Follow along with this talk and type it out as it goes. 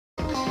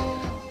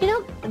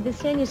the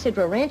San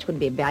Ysidro Ranch would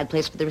be a bad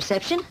place for the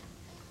reception.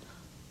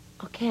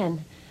 Oh,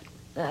 Ken,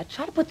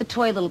 try to put the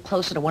toy a little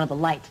closer to one of the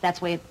lights.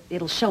 That's way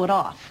it'll show it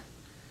off.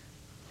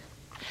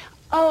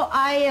 Oh,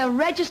 I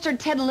registered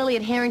Ted and Lily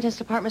at Harrington's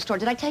department store.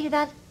 Did I tell you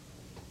that?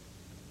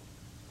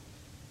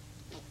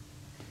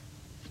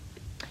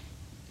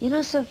 You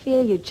know,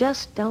 Sophia, you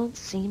just don't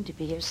seem to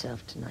be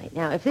yourself tonight.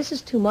 Now, if this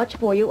is too much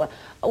for you,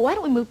 why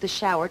don't we move the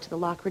shower to the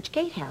Lockridge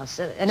Gatehouse?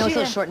 I know it's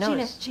a short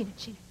notice. Gina.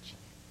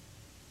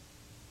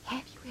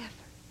 Have you ever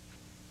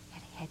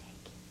had a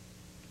headache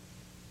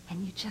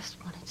and you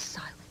just wanted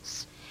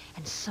silence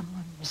and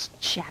someone was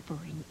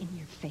jabbering in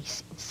your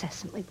face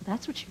incessantly? Well,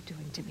 that's what you're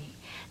doing to me.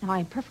 Now, I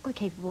am perfectly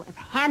capable of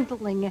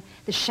handling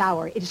the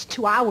shower. It is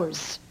 2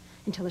 hours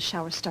until the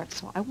shower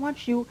starts, so I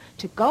want you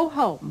to go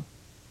home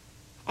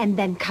and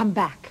then come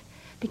back,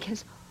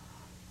 because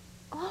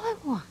all I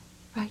want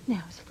right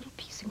now is a little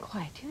peace and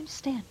quiet. Do you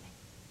understand me?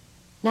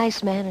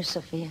 Nice manners,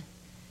 Sophia.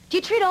 Do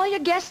you treat all your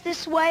guests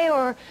this way,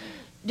 or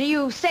do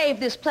you save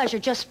this pleasure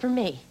just for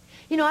me?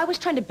 You know, I was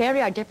trying to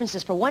bury our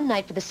differences for one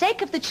night for the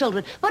sake of the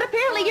children, but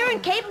apparently you're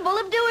incapable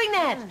of doing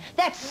that.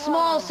 That's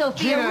small,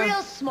 Sophia, Gina,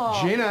 real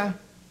small. Gina,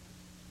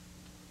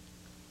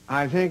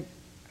 I think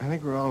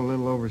we're all a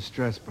little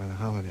overstressed by the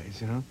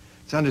holidays, you know?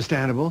 It's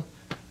understandable.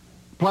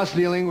 Plus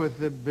dealing with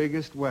the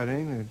biggest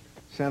wedding that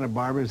Santa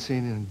Barbara's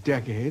seen in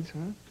decades,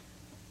 huh?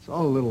 It's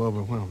all a little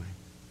overwhelming.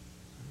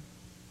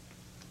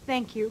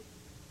 Thank you.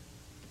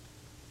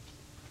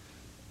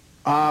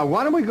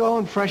 Why don't we go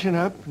and freshen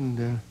up,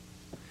 and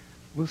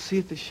we'll see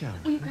you at the shower.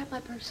 Will you grab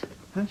my purse?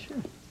 Huh, sure.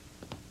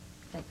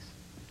 Thanks.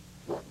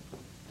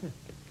 Yeah.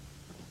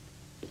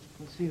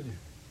 We'll see you there.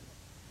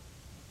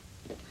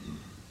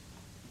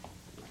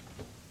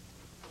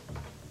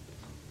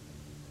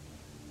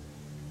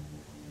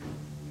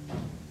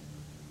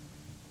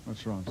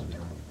 What's wrong,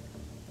 sweetheart?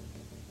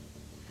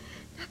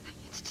 Nothing.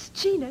 It's just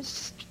Gina.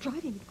 It's just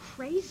driving me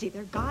crazy.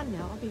 They're gone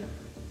now. I'll be...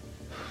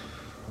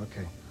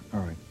 Okay.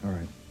 All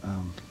right.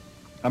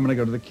 I'm gonna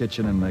go to the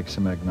kitchen and make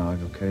some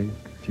eggnog, okay?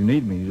 If you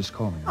need me, you just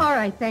call me. All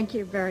right. Thank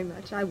you very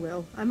much. I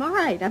will. I'm all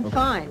right. I'm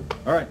fine.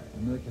 All right.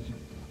 Into the kitchen.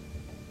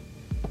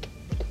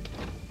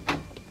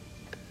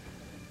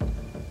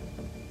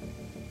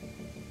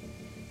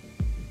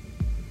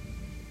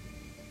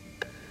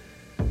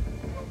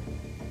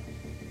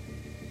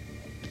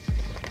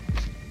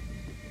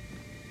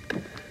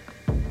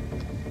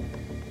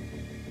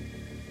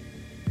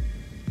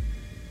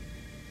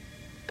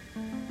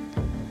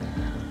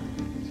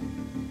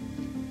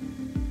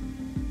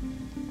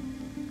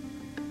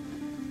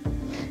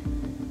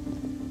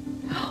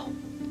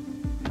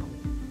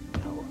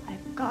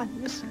 I've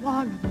gone this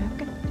long. I'm not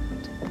gonna...